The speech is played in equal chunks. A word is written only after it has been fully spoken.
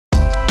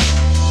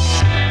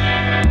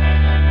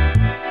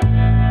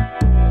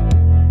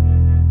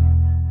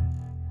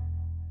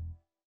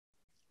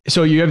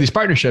So you have these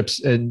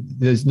partnerships, and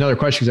there's another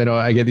question, because I know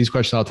I get these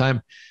questions all the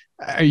time.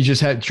 Are you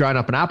just drawing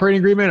up an operating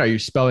agreement? Are you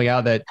spelling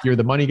out that you're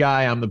the money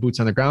guy, I'm the boots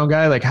on the ground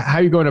guy? Like, how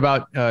are you going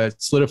about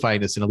solidifying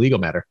this in a legal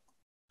matter?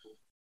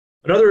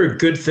 Another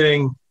good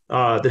thing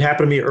that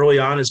happened to me early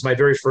on is my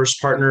very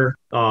first partner.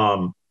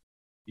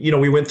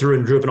 We went through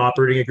and drew up an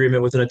operating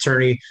agreement with an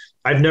attorney.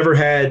 I've never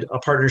had a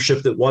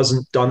partnership that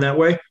wasn't done that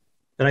way.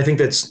 And I think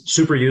that's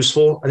super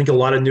useful. I think a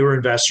lot of newer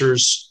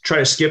investors try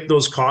to skip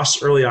those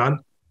costs early on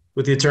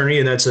with the attorney,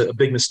 and that's a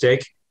big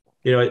mistake.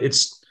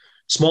 It's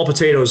small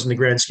potatoes in the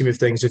grand scheme of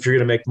things if you're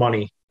going to make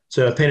money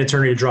to pay an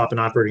attorney to drop an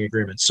operating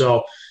agreement.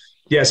 So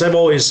yes, I've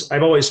always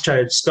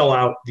tried to spell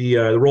out the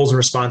roles and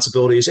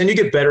responsibilities, and you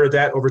get better at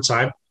that over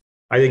time.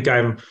 I think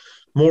I'm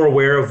more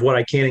aware of what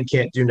I can and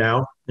can't do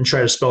now, and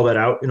try to spell that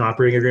out in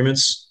operating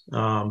agreements.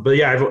 But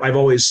yeah, I've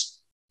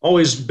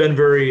always been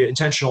very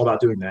intentional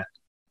about doing that.